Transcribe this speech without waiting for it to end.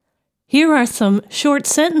Here are some short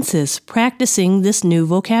sentences practicing this new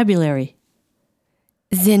vocabulary.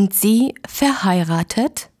 Sind Sie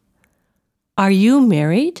verheiratet? Are you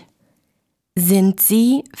married? Sind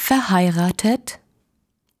Sie verheiratet?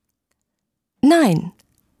 Nein,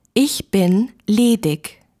 ich bin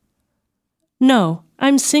ledig. No,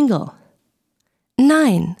 I'm single.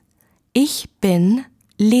 Nein, ich bin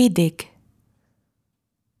ledig.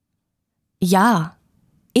 Ja,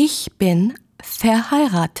 ich bin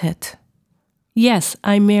verheiratet. Yes,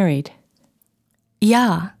 I'm married.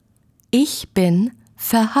 Ja, ich bin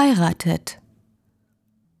verheiratet.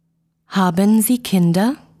 Haben Sie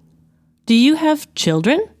Kinder? Do you have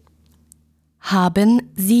children? Haben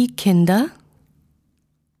Sie Kinder?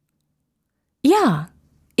 Ja,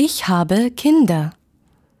 ich habe Kinder.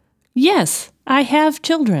 Yes, I have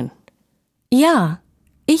children. Ja,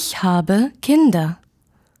 ich habe Kinder.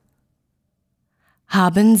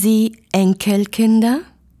 Haben Sie Enkelkinder?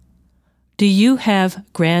 Do you have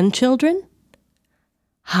grandchildren?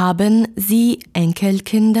 Haben Sie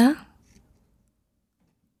Enkelkinder?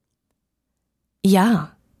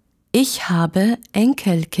 Ja, ich habe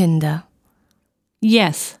Enkelkinder.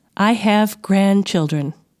 Yes, I have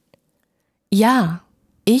grandchildren. Ja,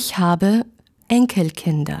 ich habe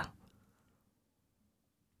Enkelkinder.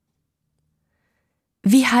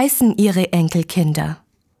 Wie heißen Ihre Enkelkinder?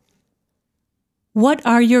 What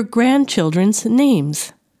are your grandchildren's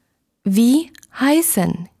names? Wie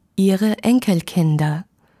heißen Ihre Enkelkinder?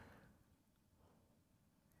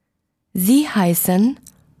 Sie heißen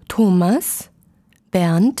Thomas,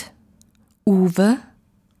 Bernd, Uwe,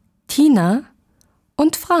 Tina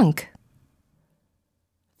und Frank.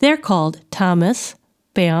 They're called Thomas,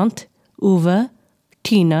 Bernd, Uwe,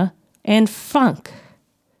 Tina, and Frank.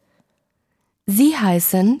 Sie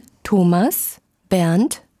heißen Thomas,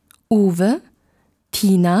 Bernd, Uwe,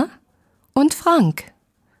 Tina und Frank.